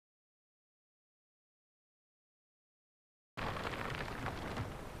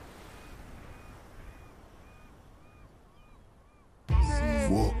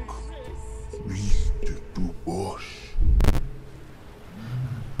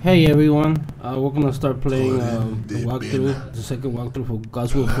Hey everyone, we're gonna start playing the walkthrough, the second walkthrough for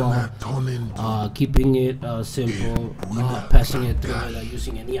God's Will Fall. Keeping it simple, passing it through without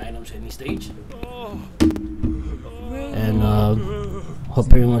using any items, any stage. And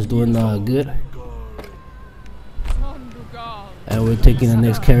hope everyone's doing good. And we're taking the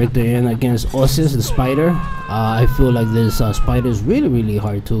next character in against Osseus, the spider. I feel like this spider is really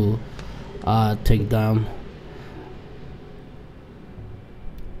hard to take down.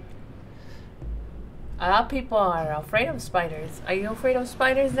 A lot of people are afraid of spiders. Are you afraid of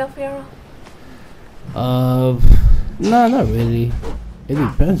spiders, Del Fierro? No, not really. It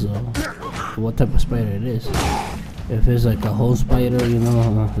depends though, what type of spider it is. If it's like a whole spider, you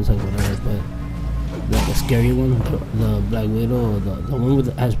know, it's like whatever. But like a scary one, the Black Widow, or the one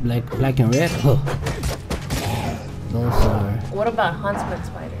with has black and red. Oh, those are. What about huntsman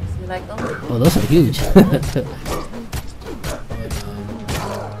spiders? You like them? Oh, those are huge.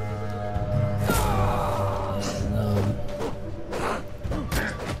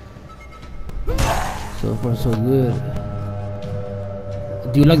 So far so good.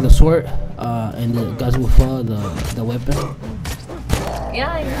 Do you like the sword and the God's Will Fall, the weapon? Yeah,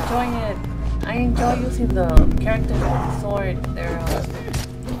 I'm enjoying it. I enjoy using the characters with the sword. They're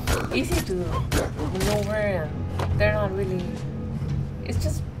easy to maneuver and they're not really. It's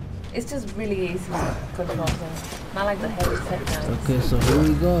just really easy to control them. Not like the heavy set guys. Okay, so here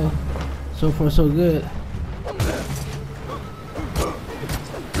we go. So far so good.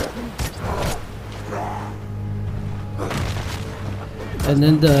 And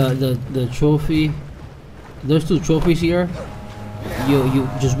then the trophy, there's 2 trophies here. You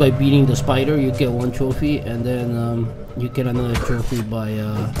just by beating the spider you get 1 trophy, and then you get another trophy by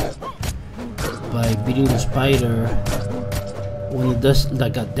beating the spider. When it does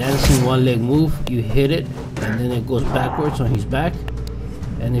like a dancing 1-leg move, you hit it and then it goes backwards on his back,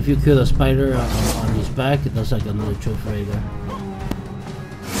 and if you kill the spider on his back, that's like another trophy right there.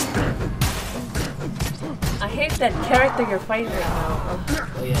 I hate that character you're fighting right now.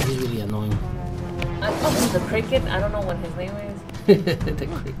 Oh yeah, he's really annoying. I call him the cricket. I don't know what his name is. The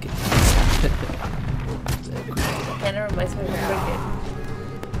cricket. Kind of reminds me of the cricket.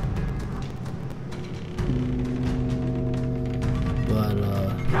 But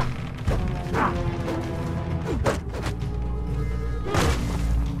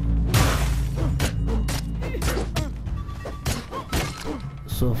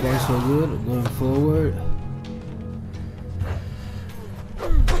so far so good. Going forward.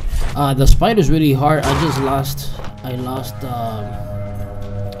 The spider's really hard. I lost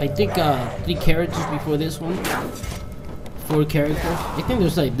I think 3 characters before this one. 4 characters. I think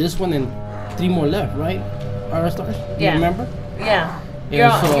there's like this one and 3 more left, right? Stars? Yeah. You remember? Yeah.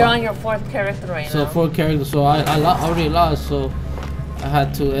 Yeah, you're on your 4th character right now. So 4 characters. So I already lost. So I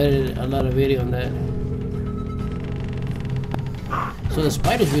had to edit a lot of video on that. So the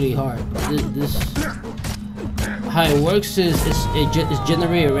spider's really hard. This how it works is it's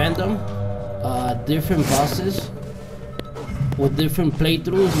generated random. Different bosses with different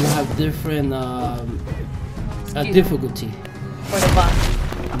playthroughs. You have different difficulty for the boss.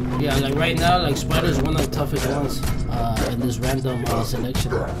 Yeah, like right now, like spider is one of the toughest ones in this random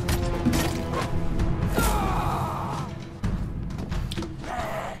selection.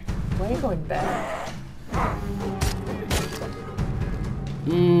 Why are you going back?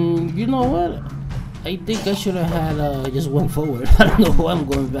 You know what? I think I should have had just went forward. I don't know why I'm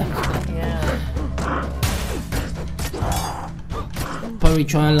going back. Yeah. Probably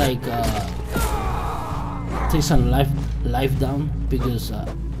trying like take some life down because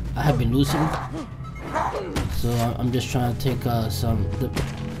I have been losing. So I'm just trying to take the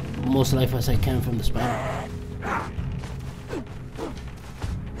most life as I can from the spider.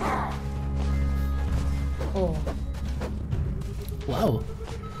 Oh. Wow.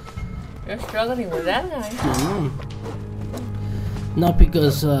 You're struggling with that guy. Not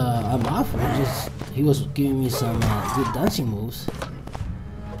because I'm off. He was giving me some good dancing moves.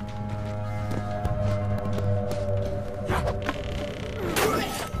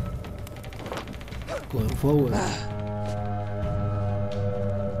 Going forward.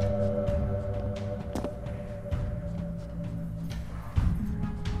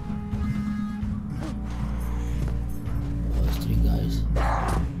 Those 3 guys.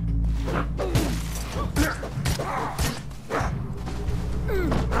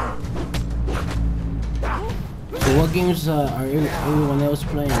 So what games are everyone else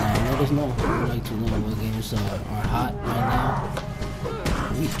playing now? Let us know. We'd like to know what games are hot right now.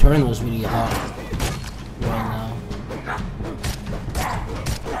 Returnal's really hot right now.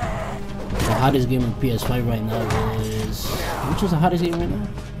 The hottest game on PS5 right now is which is the hottest game right now?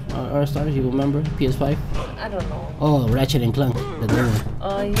 Our stars, you remember? PS5? I don't know. Oh, Ratchet and Clank, the new one.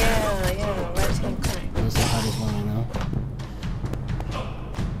 Oh yeah, Ratchet and Clank. That's the hottest one right now.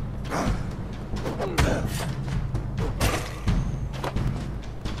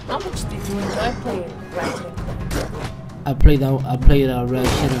 How much did you enjoy playing Ratchet and Clank? I played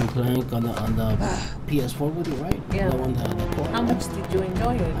Ratchet and Clank on the PS4 with you, right? Yeah. The one that How much did you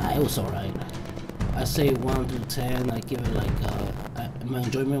enjoy it? It was alright. I say 1 to 10. I give it like my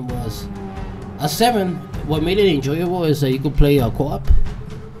enjoyment was a 7. What made it enjoyable is that you could play co-op.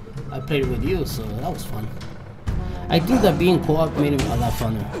 I played it with you, so that was fun. I think that being co-op made it a lot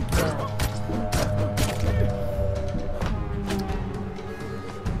funner.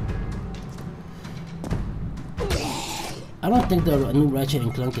 I don't think the new Ratchet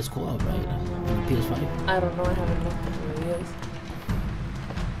and Clank is co-op, right? On the PS5. I don't know. I haven't looked at the reviews.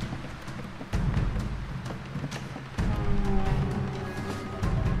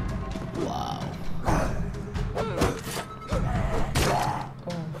 Wow.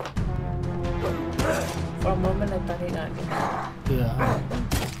 For a moment, I thought he got me. Yeah.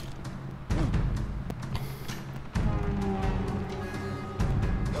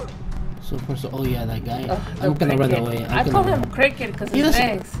 So first, oh yeah, that guy. I'm gonna run away. I call him Cricket because his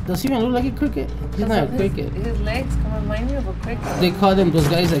legs. Does he even look like a cricket? He's not a cricket. His legs can remind me of a cricket. They called him those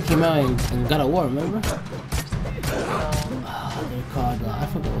guys that came out and got a war. Remember? They're called. I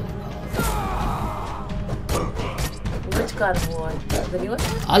forgot what they're called. Which God of War? The new one?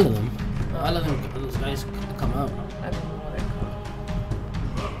 All of them. All of them. Those guys come out. I don't know what they're called.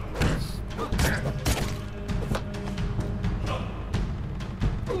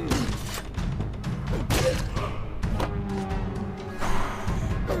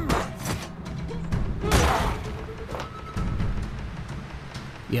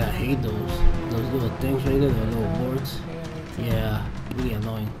 Yeah, I hate those little things right there, the little boards. Yeah, really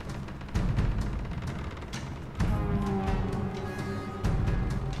annoying.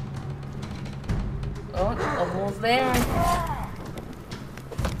 Oh, almost there.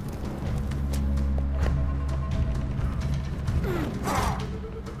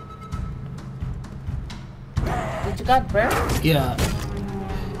 Did you got burnt? Yeah.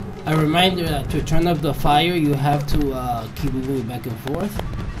 A reminder that to turn up the fire, you have to keep moving back and forth.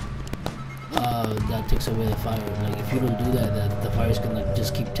 That takes away the fire. Like if you don't do that, the fire is gonna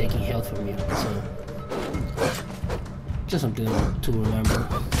just keep taking health from you. So just something to remember.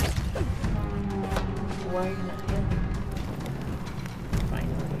 Why are you not here?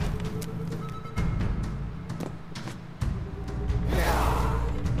 Finally.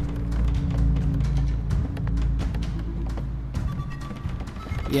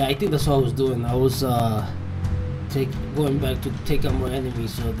 Yeah, I think that's what I was doing. I was going back to take out more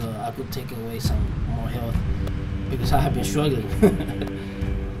enemies so that I could take away some more health because I have been struggling.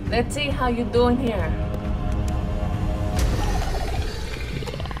 Let's see how you doing here.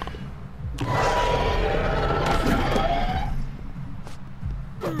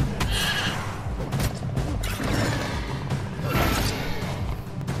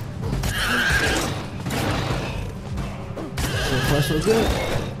 So far so good.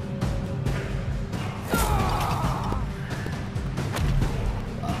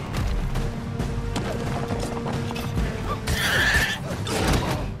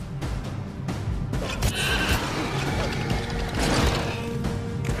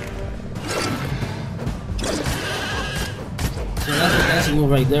 Move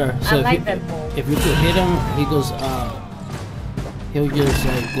right there. So I like that move. If you could hit him, he goes. He'll just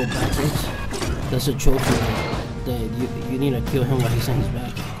go backwards. That's a trophy. You need to kill him while he's on his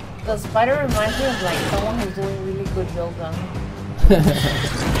back. The spider reminds me of like someone who's doing really good yoga.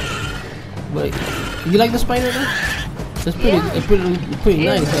 But you like the spider though? That's pretty. Yeah. It's pretty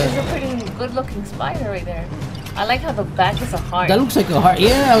nice. It's a pretty good looking spider right there. I like how the back is a heart. That looks like a heart.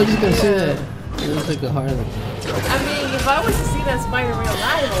 Yeah, I was just gonna say that. It looks like a heart. I mean, if I was to see that spider in real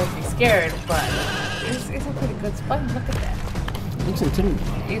life, I would be scared, but it's a pretty good spider. Look at that. It looks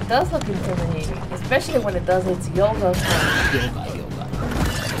intimidating. It does look intimidating, especially when it does its yoga. Yoga.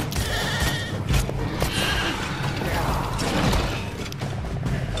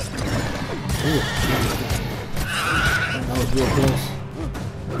 Ooh, that was real close.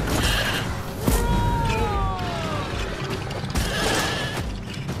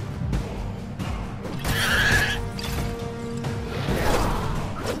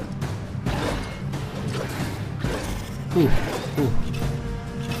 Ooh.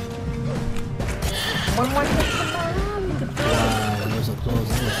 One more hit, come on, you can do it. Wow, that was so close.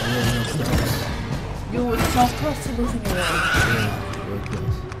 That was real close. You were so close to losing your life. Yeah, real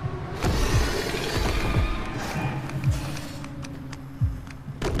close.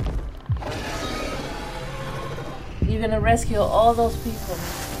 You're gonna rescue all those people.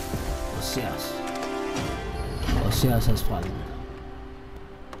 Osseus. Osseus has fallen.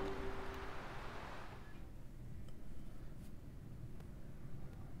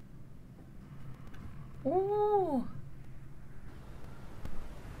 Ooh.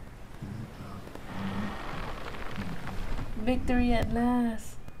 Victory at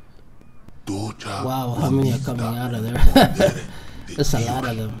last. Wow, how many are coming out of there? There's a lot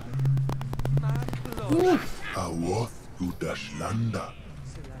of them.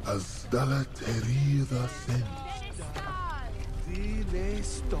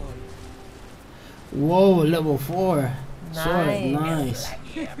 Whoa, level 4. Sword, nice.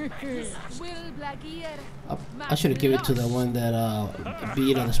 I should have given it to the one that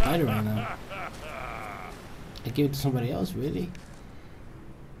beat on the spider right now. I gave it to somebody else, really.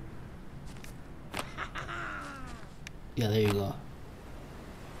 Yeah, there you go.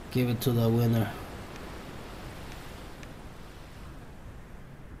 Give it to the winner.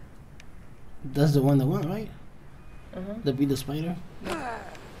 That's the one that won, right? The beat the spider.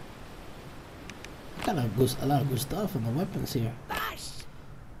 Got a lot of good stuff on the weapons here.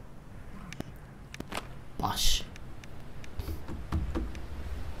 Bosh.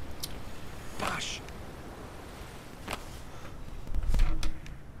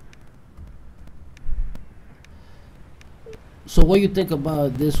 So what do you think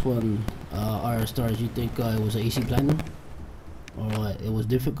about this one, R stars? You think it was an easy platinum? Or what? It was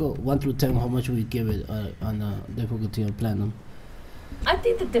difficult? 1 through 10, how much would you give it on the difficulty of platinum? I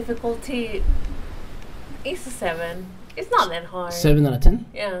think the difficulty is a 7. It's not that hard. 7 out of 10?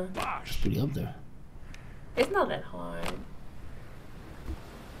 Yeah. It's pretty up there. It's not that hard.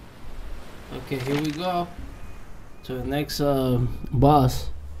 Okay, here we go. So the next boss,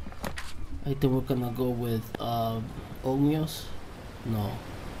 I think we're gonna go with Ogmios. No.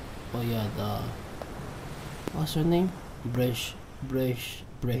 Oh yeah, what's her name? Breith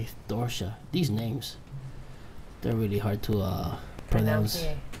Dorcha. These names, they're really hard to pronounce.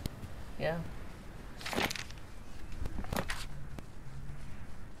 Yeah.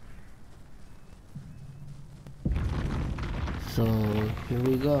 So here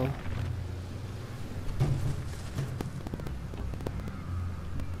we go.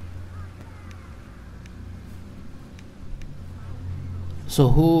 So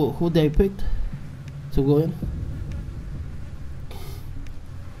who they picked to go in?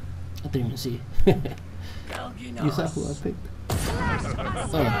 I didn't even see. You saw who I picked?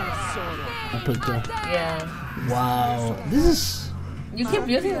 Oh, I picked her. Yeah. Wow, this is. You keep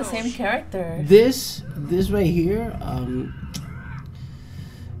using the same character. This right here,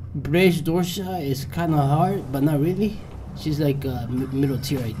 Breith Dorcha is kind of hard, but not really. She's like middle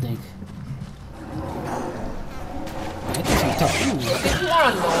tier, I think. I think she's tough. It's more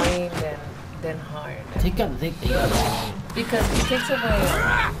annoying than hard. Take out. Because it takes away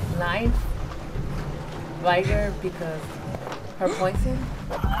life, Viger, because her poison.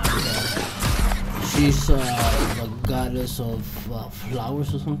 She's the goddess of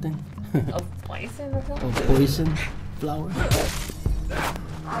flowers or something. Of poison or something? Of poison flower.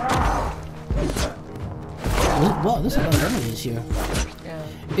 Wow, there's a lot of enemies here.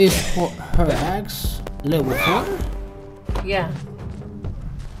 Yeah. Is her axe level 4? Yeah.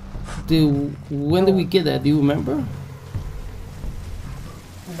 When did we get that? Do you remember?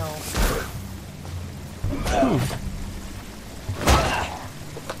 No.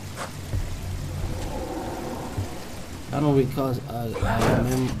 I don't recall. I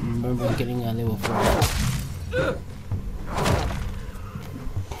remember getting a level 4.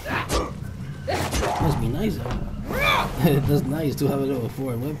 Must be nice though. That's nice to have a level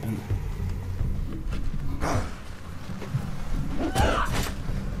 4 weapon.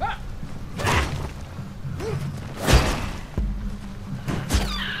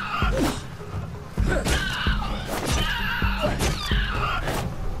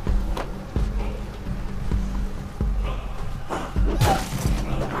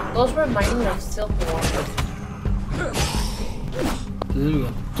 Those remind me of silkworms. To me,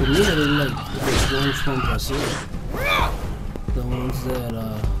 they look like the ones from Brazil. The ones that,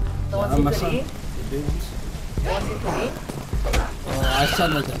 The ones you could eat? The big ones. The ones you could eat? I saw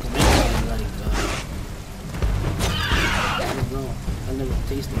like the commercial, like, I don't know. I never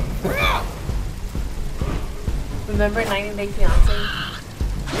tasted it. Remember 90 Day Fiancé?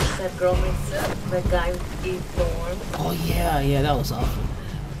 That girl makes the guy eat the worm? Oh yeah, that was awful.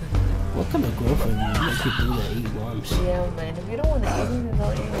 What kind of girlfriend would make people that eat worms? Yeah, man. If you don't want to eat it,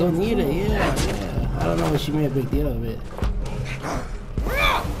 don't eat it. Don't eat it, yeah. I don't know what she made a big deal of it.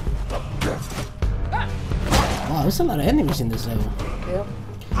 Wow, there's a lot of enemies in this level. Yep.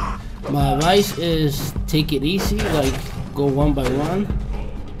 My advice is take it easy, like go one by one.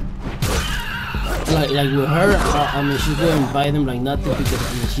 Like with her, I mean she's going by them like nothing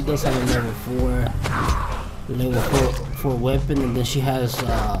because I mean she does have a level 4 weapon, and then she has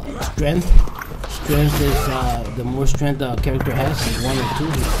strength. Strength is the more strength the character has, like 1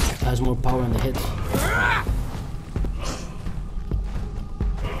 or 2, he has more power in the hits.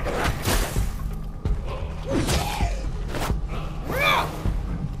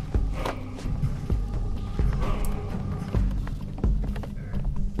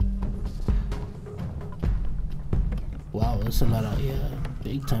 Wow, that's a lot of, yeah,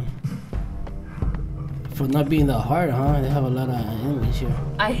 big time. For not being that hard, huh? They have a lot of enemies here.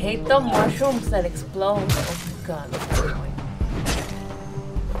 I hate the mushrooms that explode. Oh my god, that's annoying.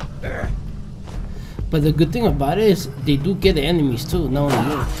 But the good thing about it is they do get the enemies too, not only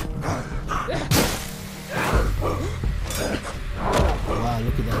you. Wow,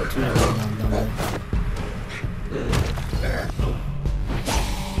 look at that tree down there.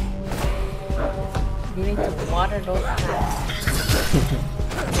 You need to water those plants.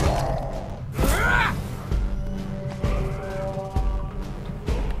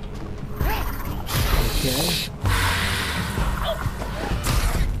 Okay.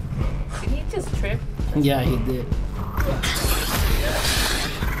 Did he just trip? Yeah, he did.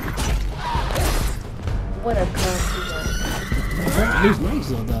 What a clumsy one. That looks nice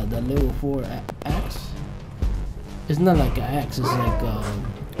though, the level 4 axe. It's not like an axe, it's like a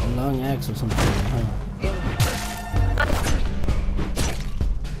long axe or something, huh?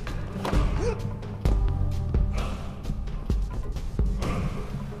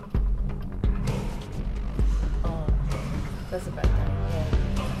 That's a bad guy,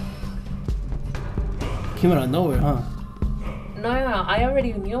 yeah. Came out of nowhere, huh? No, I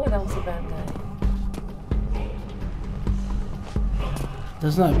already knew that was a bad guy.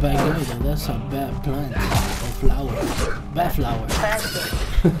 That's not a bad guy though, that's a bad plant or flower. Bad flower. Bad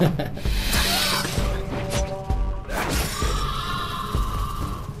guy.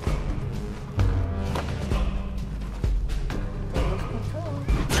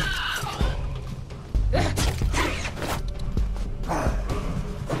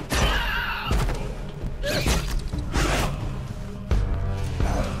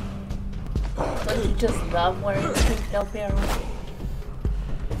 Don't you just love wearing pink Del Piero?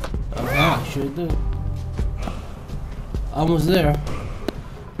 I sure do. Almost there.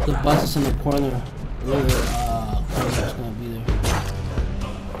 The boss is in the corner. Corner's gonna be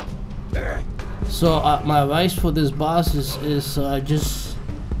there. So my advice for this boss is just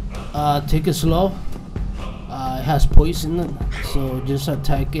take it slow. It has poison in it, so just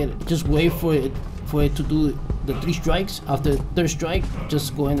attack it. Just wait for it to do the 3 strikes. After the 3rd strike,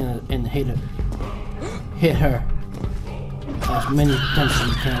 just go in and hit her. Hit her as many times as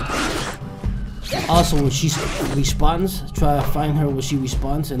you can. Also, when she respawns, try to find her when she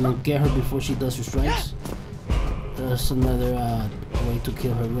respawns and then get her before she does her strikes. That's another way to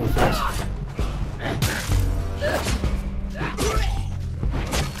kill her real fast.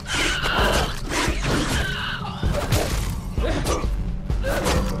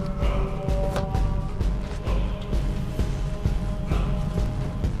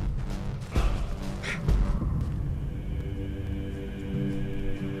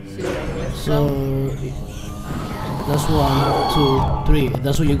 So that's 1, 2, 3.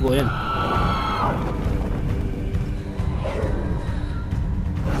 That's where you go in.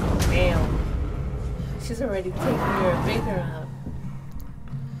 Damn. She's already taking your finger out.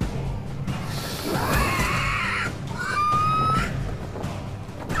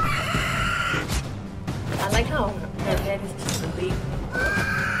 I like how her head is just a leaf.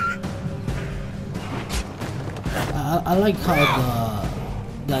 I like how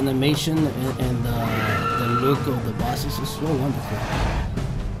the animation and the look of the bosses is so wonderful.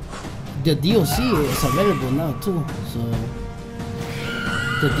 The DLC is available now too, so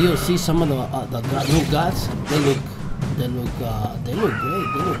the DLC, some of the new gods, they look great. They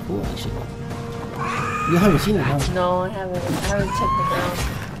look cool actually. You haven't seen it, huh? No, I haven't checked it out.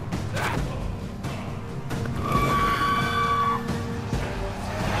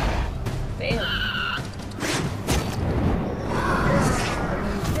 Damn.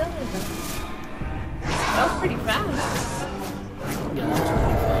 That was pretty fast. Yeah, that was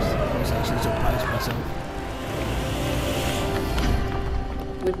pretty fast. I was actually surprised myself.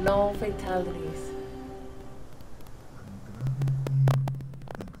 With no fatalities.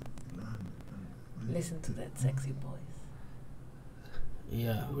 Listen to that sexy voice.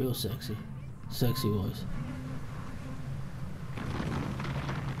 Yeah, real sexy. Sexy voice.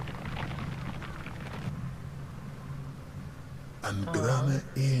 I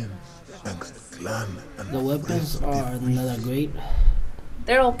The weapons are not that great.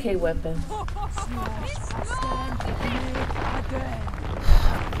 They're okay weapons.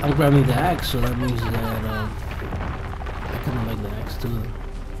 I'm grabbing the axe, so that means that I kind of like the axe too.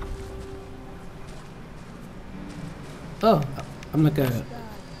 Oh, I'm not gonna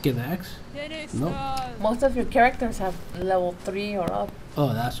get the axe? No. Most of your characters have level 3 or up.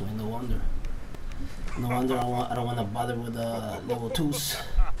 Oh, that's why. No wonder. No wonder I don't want to bother with level 2s.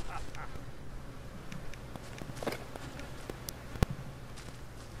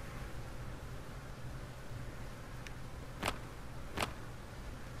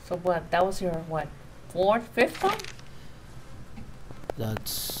 So what? That was your what? 4th, 5th one?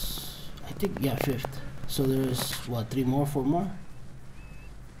 That's, I think, yeah, 5th. So there's what, 3 more, 4 more?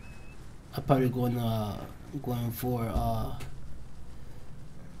 I'm probably going for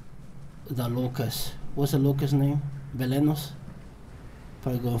the locust. What's the locust name? Belenos.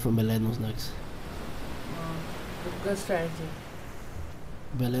 Probably going for Belenos next. Good strategy.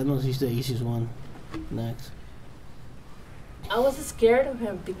 Belenos is the easiest one next. I was scared of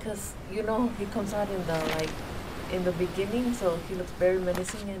him because you know he comes out in the beginning, so he looks very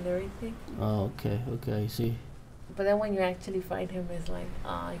menacing and everything. Oh, okay, I see. But then when you actually fight him, it's like,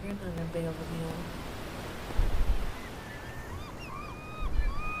 you're not that big of a deal.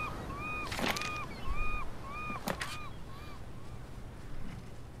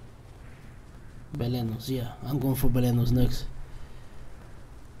 Belenos, yeah, I'm going for Belenos next.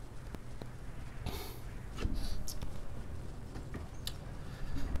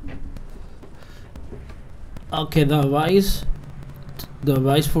 Okay, the advice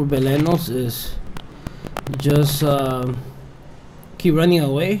for Belenos is just keep running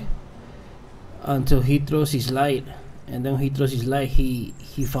away until he throws his light, and then when he throws his light, he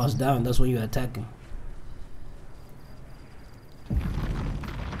falls down. That's when you attack him.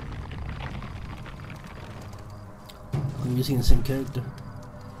 I'm using the same character.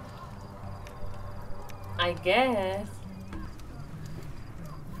 I guess.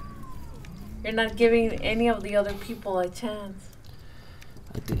 You're not giving any of the other people a chance.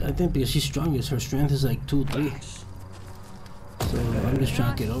 I think because she's strongest, her strength is like 2, 3. So I'm just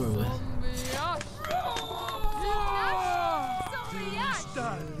trying to get over with.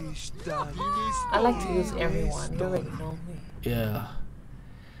 I like to use everyone. You already know me. Yeah.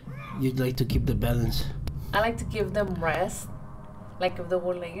 You'd like to keep the balance. I like to give them rest. Like if they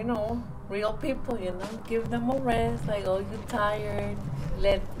were like, real people, give them a rest. Like, oh, you're tired.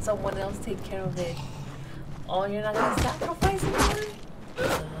 Let someone else take care of it. Oh, you're not gonna sacrifice anyone?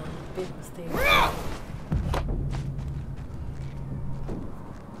 Big mistake.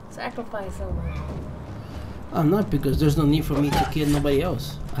 Sacrifice someone. I'm not, because there's no need for me to kill nobody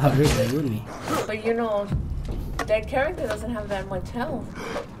else. I have everybody with me. But that character doesn't have that much health.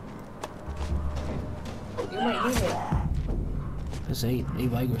 You might need it. That's 8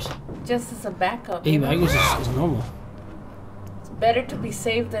 Vigors. Just as a backup. 8 Vigors is normal. It's better to be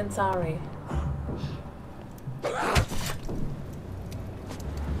safe than sorry.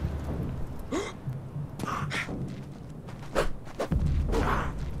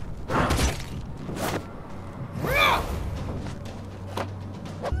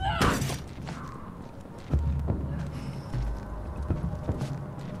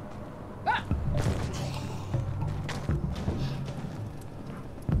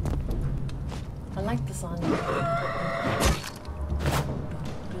 I like the song.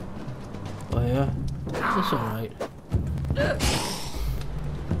 Oh yeah? That's alright.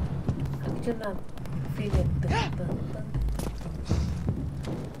 How could you not feel it?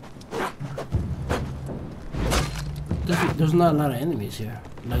 There's not a lot of enemies here.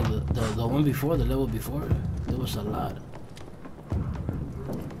 Like the one before, the level before, there was a lot.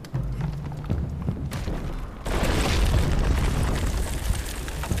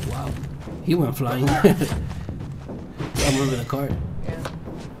 Wow. He went flying. I remember the card. Yeah.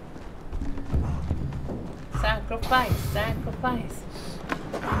 Sacrifice.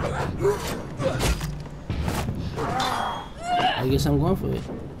 I guess I'm going for it.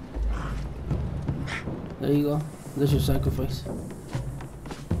 There you go. That's your sacrifice.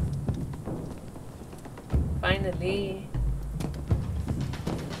 Finally.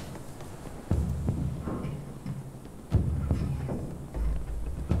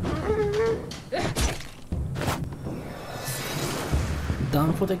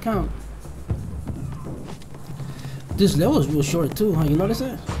 Down for the count. This level is real short too, huh? You notice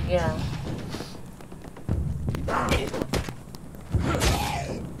that? Yeah.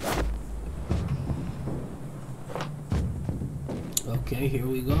 Okay, here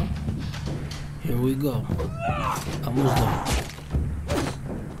we go. Almost done.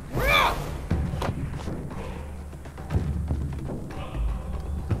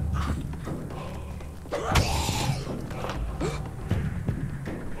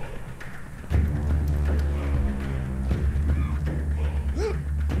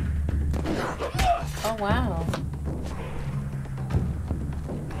 wow.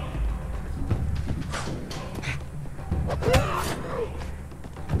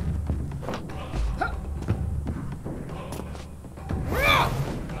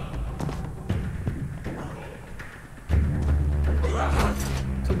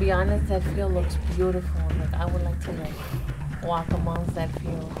 To be honest, that field looks beautiful. Like I would like to like walk amongst that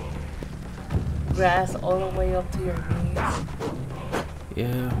field. Grass all the way up to your knees.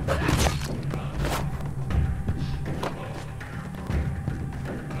 Yeah.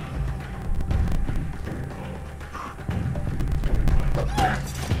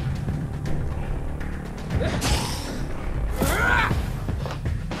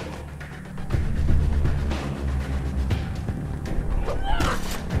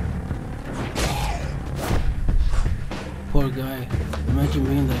 Poor guy. Imagine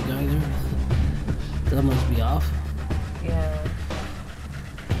being that guy there. That must be off. Yeah.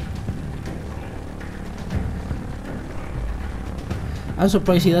 I'm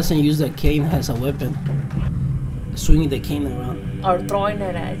surprised he doesn't use the cane as a weapon. Swinging the cane around. Or throwing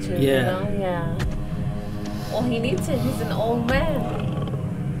it at you. Yeah. You know? Yeah. Well, he needs it. He's an old man.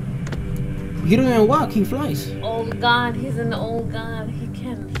 He don't even walk, he flies. Old God. He's an old God. He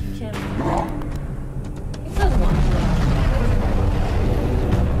can. He does want to.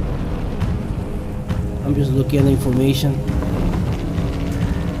 I'm just looking at the information.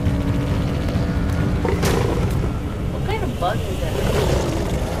 What kind of bug is that?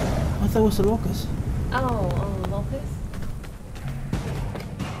 I thought it was a locust. Oh, locust?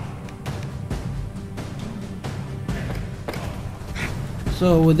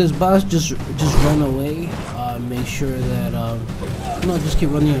 So with this boss, just run away. Make sure that no, just keep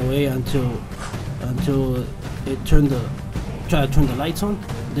running away until it try to turn the lights on.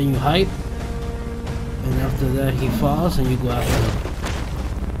 Then you hide, and after that he falls and you go after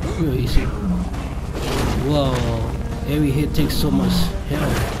him. Real easy. Whoa! Every hit takes so much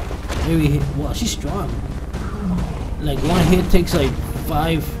health. Every hit. Wow, she's strong. Like one hit takes like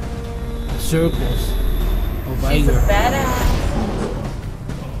 5 circles of She's a Iger. badass.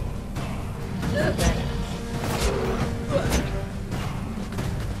 She's a badass.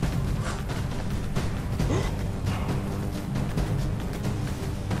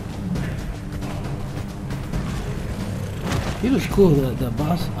 He was cool. The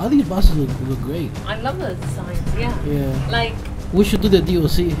boss. All these bosses look great. I love the designs, yeah. Yeah. Like, We should do the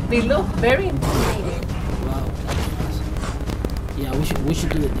DLC. they look very intimidating. Wow, that's awesome. Yeah, we should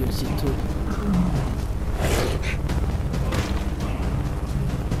do the DLC too.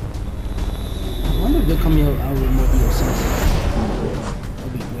 I wonder if they're coming out with more DLCs.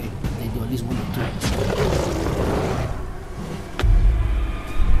 That'd be great. If they do at least 1 or 2.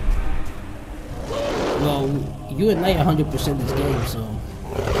 Well, you and I 100% this game, so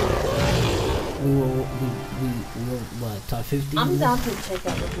we were what, top 50? I'm down to check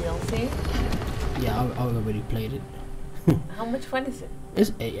out the DLC. Yeah, I already played it. How much fun is it?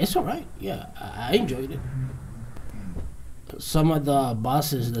 It's alright. Yeah, I enjoyed it. Some of the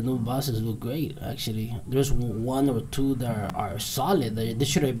bosses, the new bosses, look great. Actually, there's 1 or 2 that are solid. They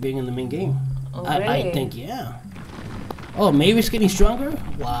should have been in the main game. Oh, I really? think, yeah. Oh, maybe it's getting stronger.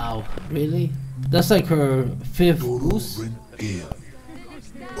 Wow, really? That's like her 5th boost in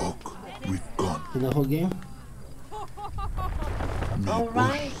the whole game.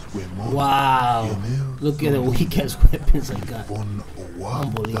 Alright. Wow, look at the weak ass weapons I got.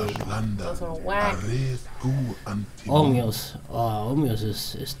 Unbelievable. Those are whack. Ogmios. Oh, Ogmios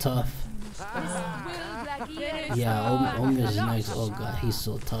is tough. Yeah, Ogmios is nice. Oh god, he's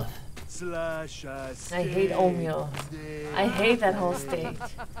so tough. I hate Ogmios. I hate that whole stage.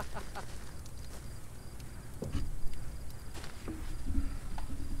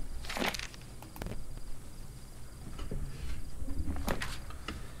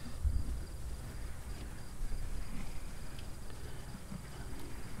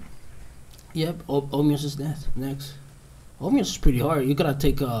 Yep, Ogmios is next. Ogmios is pretty hard. You gotta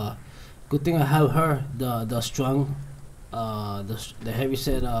take good thing I have her, the strong, the heavy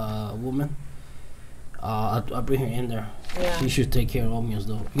set woman. I'll bring her in there. Yeah. She should take care of Ogmios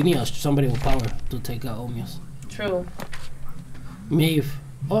though. You need somebody with power to take out Ogmios. True. Maeve.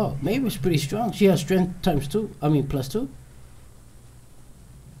 Oh, Maeve is pretty strong. She has strength times 2. I mean +2.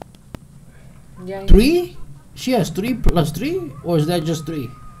 Yeah. 3? She has 3 + 3, or is that just 3?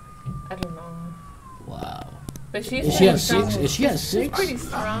 I don't know. Wow. But she's If she has strong. 6, if she has 6, She's pretty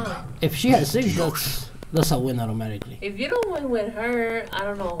strong. if she has 6, that's a win automatically. If you don't win with her, I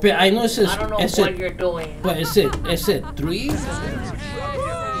don't know. But I know it says, I don't know what you're doing. But it said 3.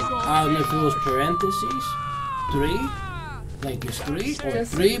 I don't know if it was parentheses. 3. like it's 3 or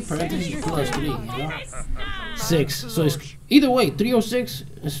 3 parentheses plus 3, you know? 6. So it's either way, 3 or 6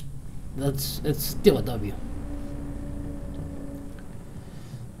 is it's still a W.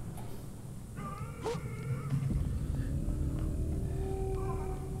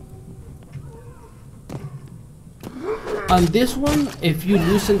 On this one, if you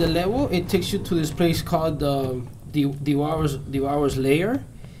loosen the level, it takes you to this place called the Devourer's Lair.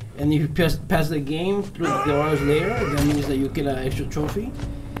 And if you pass the game through the Devourer's Lair, that means that you get an extra trophy.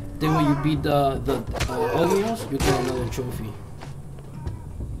 Then when you beat the Ogmios, you get another trophy.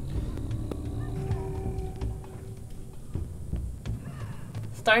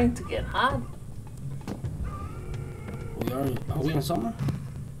 Starting to get hot. Are we in summer?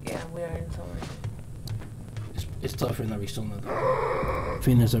 Yeah, we are in summer. It's tougher in Arizona though.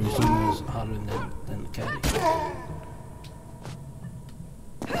 Phoenix, Arizona is hotter than Cali.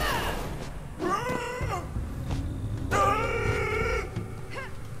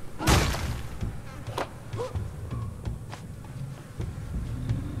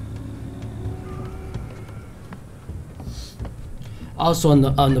 Also on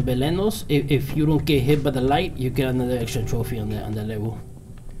the Belenos, if you don't get hit by the light, you get another extra trophy on the level.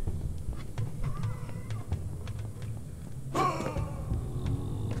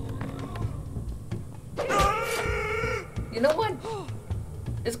 You know what?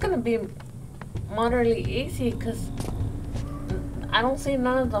 It's gonna be moderately easy because I don't see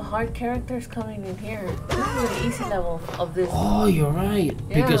none of the hard characters coming in here. This is an easy level of this. Oh, you're right.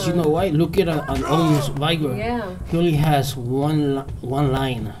 Yeah. Because you know why? Look at an Ogmios Battle. Yeah. He only has one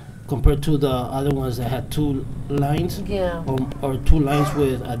line compared to the other ones that had 2 lines. Yeah. Or 2 lines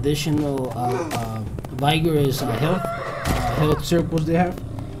with additional Vigor is health circles they have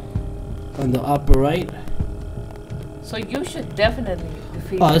on the upper right. So you should definitely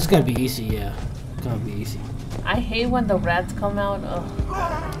defeat. Oh, it's gonna be easy. Yeah, it's gonna be easy. I hate when the rats come out. Oh,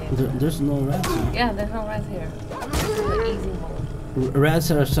 There's no rats here. yeah, there's no rats here. This is the easy mode.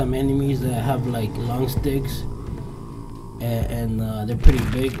 Rats are some enemies that have like long sticks, and they're pretty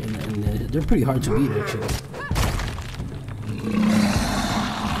big, and they're pretty hard to beat actually.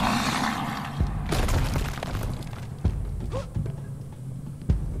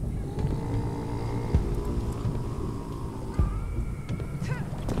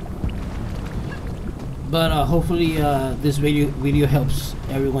 But hopefully this video helps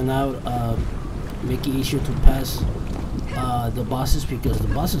everyone out, make it easier to pass the bosses, because the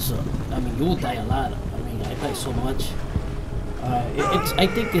bosses are, I mean, you will die a lot. I mean, I die so much. I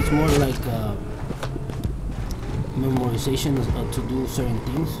think it's more like memorization to do certain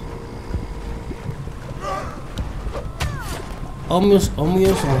things. Ogmios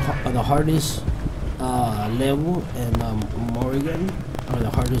are the hardest level, and Morrigan are the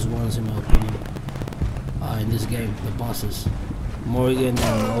hardest ones in my opinion. In this game, the bosses, Morrigan and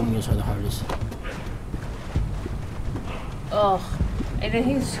Ogmios are the hardest. Oh, and then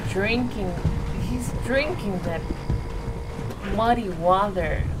he's drinking that muddy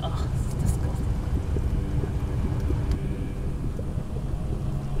water. Oh, it's disgusting.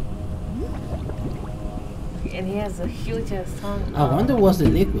 And he has a huge ass tongue. I wonder what's the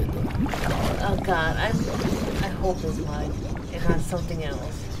liquid though. Oh God, I hope it's mud and not something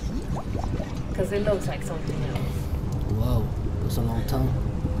else. Because it looks like something else. Whoa, that's a long tongue.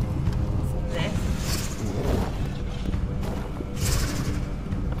 Next.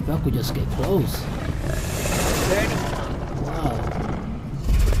 If I could just get close. Dirty tongue. Wow.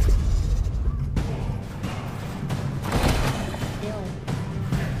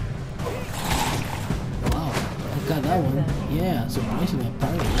 Wow, I got that one. Yeah, surprisingly,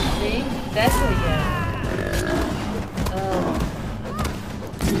 apparently. See? That's what, yeah. Oh.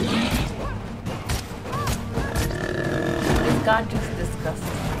 God just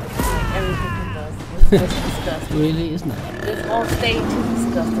disgusting. Like everything he does is just disgusting. Really? It's not. This whole stage is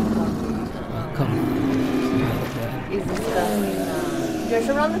disgusting. Come on. It's disgusting. You're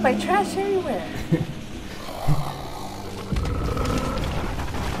surrounded by trash everywhere.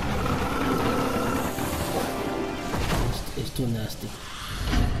 It's too nasty.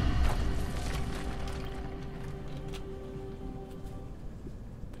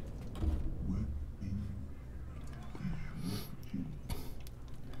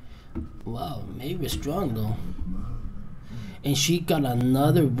 Wow, maybe strong though. And she got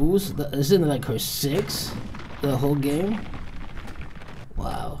another boost. Isn't it like her 6th the whole game?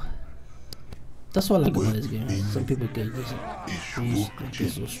 Wow. That's what I like about this game. Some people get this boost, like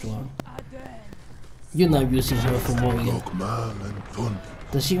it's so strong. You're not using her for Morgan.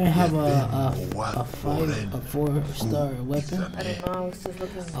 Does she even have a 4-star weapon? I don't know, I was just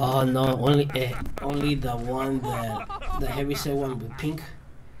looking. Oh no, only the one that the heavyset one with pink.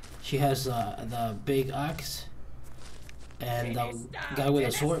 She has the big axe and the guy with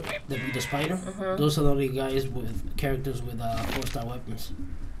a sword, the spider. Those are the only guys with characters with 4-star weapons.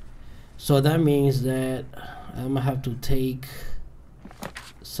 So that means that I'm gonna have to take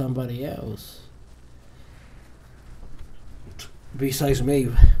somebody else besides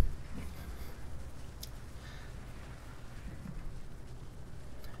Maeve.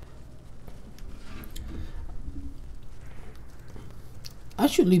 I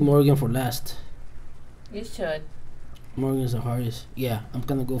should leave Morgan for last. You should. Morgan's the hardest. Yeah, I'm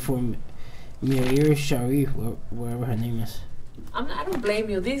gonna go for Methis Shirraidh, wherever her name is. I don't blame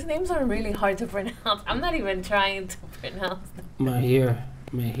you. These names are really hard to pronounce. I'm not even trying to pronounce them.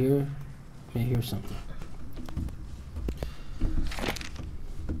 Methis something.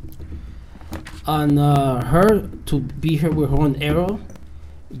 On her, to beat her with her own arrow,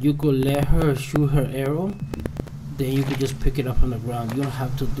 you could let her shoot her arrow, then you could just pick it up from the ground. You don't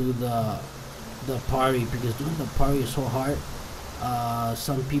have to do the parry, because doing the parry is so hard.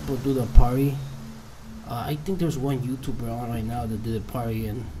 Some people do the parry. I think there's one YouTuber on right now that did the parry,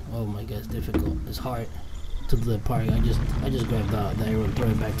 and oh my god, it's difficult. It's hard to do the parry. I just grabbed the arrow and throw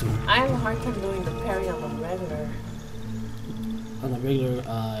it back to him. I have a hard time doing the parry on the regular. On the regular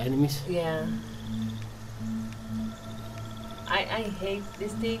enemies? Yeah. I hate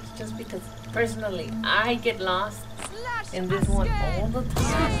this stage just because personally I get lost in this one all the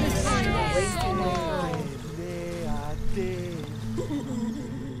time and then I'm wasting my time.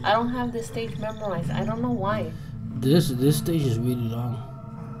 I don't have this stage memorized. I don't know why. This stage is really long.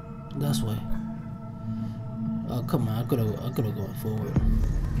 That's why. Oh come on! I could have gone forward.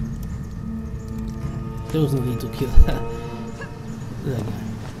 There was no need to kill that guy.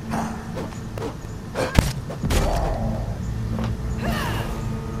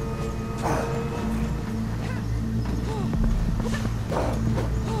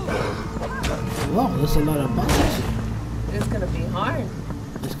 Wow, there's a lot of bosses here. It's gonna be hard.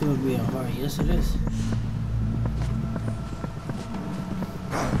 It's gonna be hard. Yes, it is.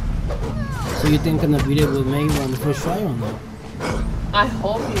 So you think I'm gonna beat it with Maeve on the first try or no? I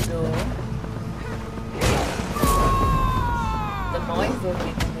hope you do. The noise they're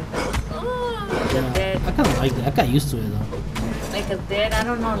making me like a dead. I kinda like that. I got used to it though. Like a dead, I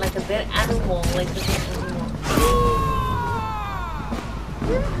don't know, like a dead animal, like a dead animal.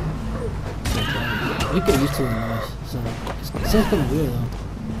 You get used to the noise, so it sounds kinda weird though.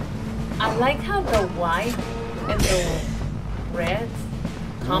 I like how the white and the reds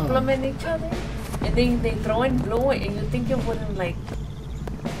complement each other, and then they throw in blue, and you think it wouldn't like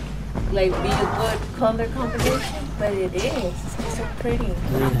be a good color combination, but it is. It's just so pretty.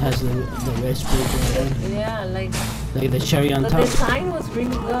 And then it has the red spray. Yeah, like the cherry on top. The design was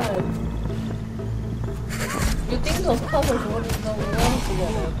really good. You think those colors wouldn't go well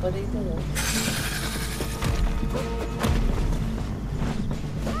together, but they do.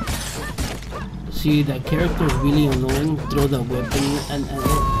 See, that character is really annoying. Throw the weapon and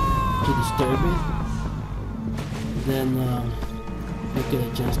to disturb it. Then you get a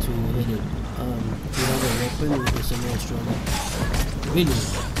chance to hit it. Without a weapon, it's a real struggle. Really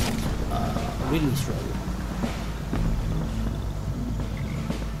struggle.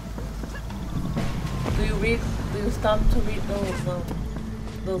 Do you stop to read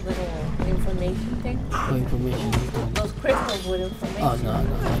those little information things? What information? Those crystals with information. Oh no,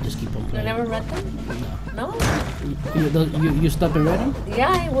 I just keep on playing. You never read them? No. No? You stop and read them? Yeah,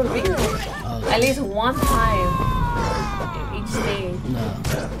 I would read them. Okay. At least one time each stage. No.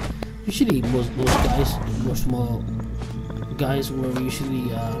 Usually most guys, more small guys were usually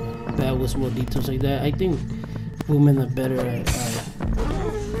bad with small details like that. I think women are better at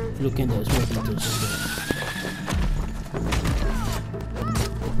looking at small details like that.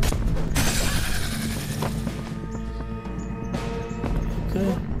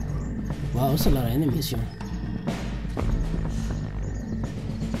 Okay. Wow, there's a lot of enemies here.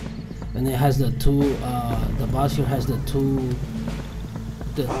 And it has the two, the boss here has the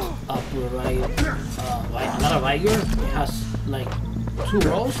upper right, not a right here, it has like 2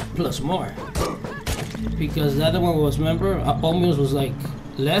 rows plus more. Because the other one was, remember, Ogmios was like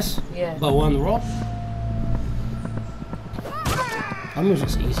less, yeah, but 1 row. Ogmios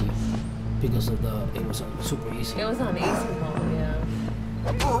was easy because of it was super easy. It was on easy mode, yeah.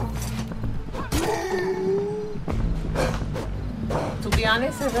 To be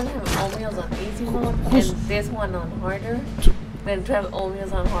honest, I don't have Ogmios on easy mode and this one on harder. Then 12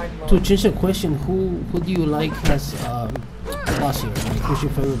 Ogmios on hard mode. To change the question, who do you like as boss here? Like, who's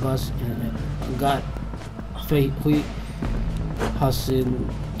your favorite boss? God, who has in?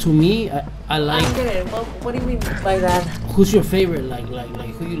 To me, I like. I get it. What do you mean by that? Who's your favorite? Like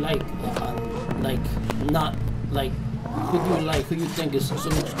who you like? Like not like who do you like? Who you think is so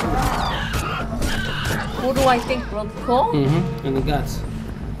much cool? Who do I think looks cool? And the gods.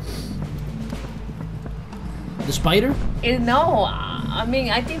 The spider? No, I mean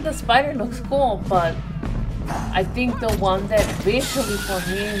I think the spider looks cool, but I think the one that visually for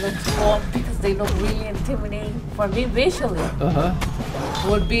me looks cool because they look really intimidating for me visually.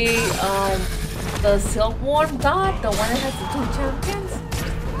 Would be the silkworm god, the one that has the 2 champions.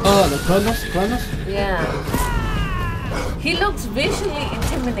 Oh, the Kronos? Yeah. He looks visually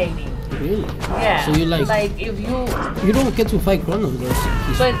intimidating. Really? Yeah. So you like if you don't get to fight Kronos,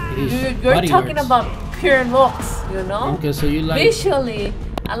 but you're talking about pure looks, you know? Okay, so you like visually.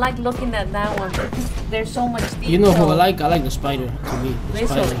 I like looking at that one because there's so much detail. You know who I like? I like the spider. To me, the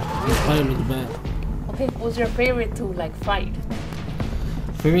visually. spider looks bad. Okay, who's your favorite to like fight?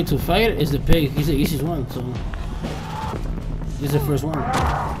 Favorite to fight is the pig. He's the easiest one, so he's the first one.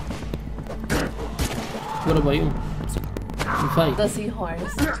 What about you? To fight? The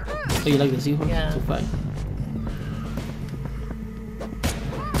seahorse. Oh, you like the seahorse? Yeah. To fight?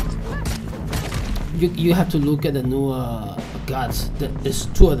 You have to look at the new gods. There's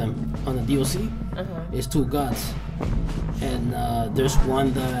 2 of them on the DLC. It's 2 gods, and there's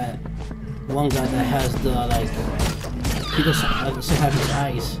one guy that has the like. He doesn't have his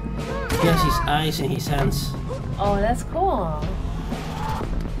eyes. He has his eyes and his hands. Oh, that's cool.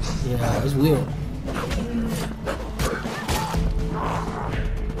 Yeah, it's weird.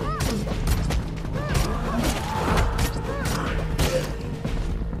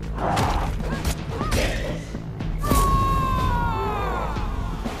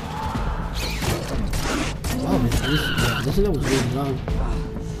 Wow, this was really long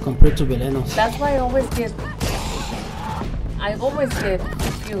compared to Belenos. That's why I always get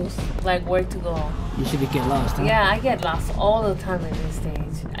confused, like where to go. You should get lost, huh? Yeah, I get lost all the time in this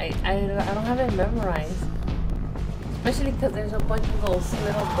stage. I don't have it memorized. Especially because there's a bunch of those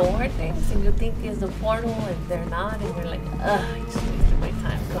little door things and you think it's the portal and they're not and you're like, ugh, I just wasted my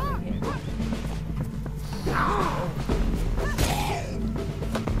time coming here.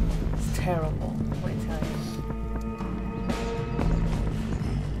 It's terrible, I tell you.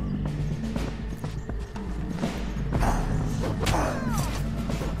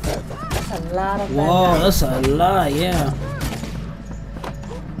 A lot of Whoa, that's a lot, yeah.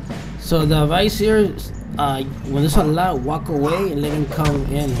 So the advice here is, when there's a lot, walk away and let him come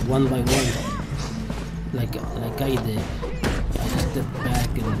in one by one, like I did. I just stepped back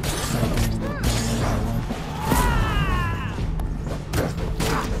and started going one by one.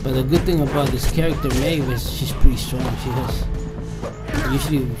 But the good thing about this character, Maeve, is she's pretty strong. She has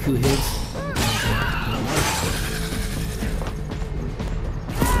usually a few hits.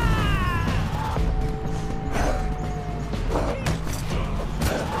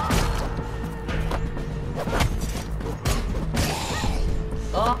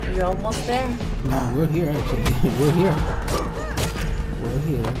 You're almost there. No, we're here actually. We're here. We're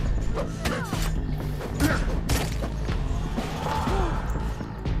here.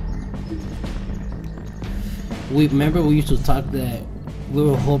 We remember we used to talk that we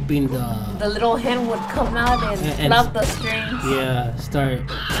were hoping the little hen would come out and love the strings. Yeah, start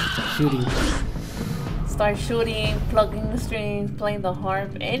shooting. Start shooting, plugging the strings, playing the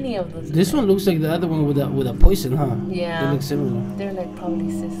harp, any of those. This one looks like the other one with a poison, huh? Yeah. They look similar. They're like probably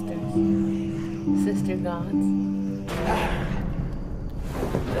sister gods.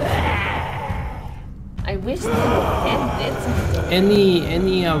 I wish the hen did something.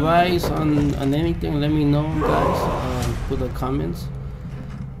 Any advice on anything? Let me know, guys. Put the comments.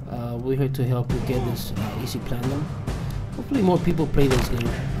 We're here to help you get this easy platinum. Hopefully more people play this game.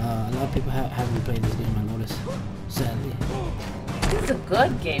 A lot of people haven't played this game, I noticed, sadly. This is a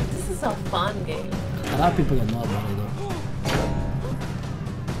good game. This is a fun game. A lot of people don't know about it though.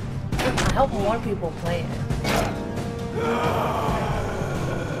 I hope more people play it.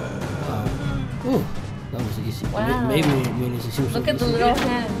 Ooh, that was easy. Wow. Maybe it seems Look so at the easy. little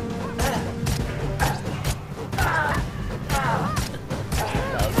hen.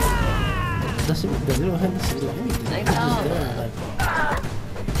 The little hand doesn't do anything. I It's just know. there, like,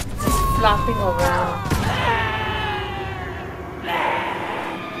 Just flopping around.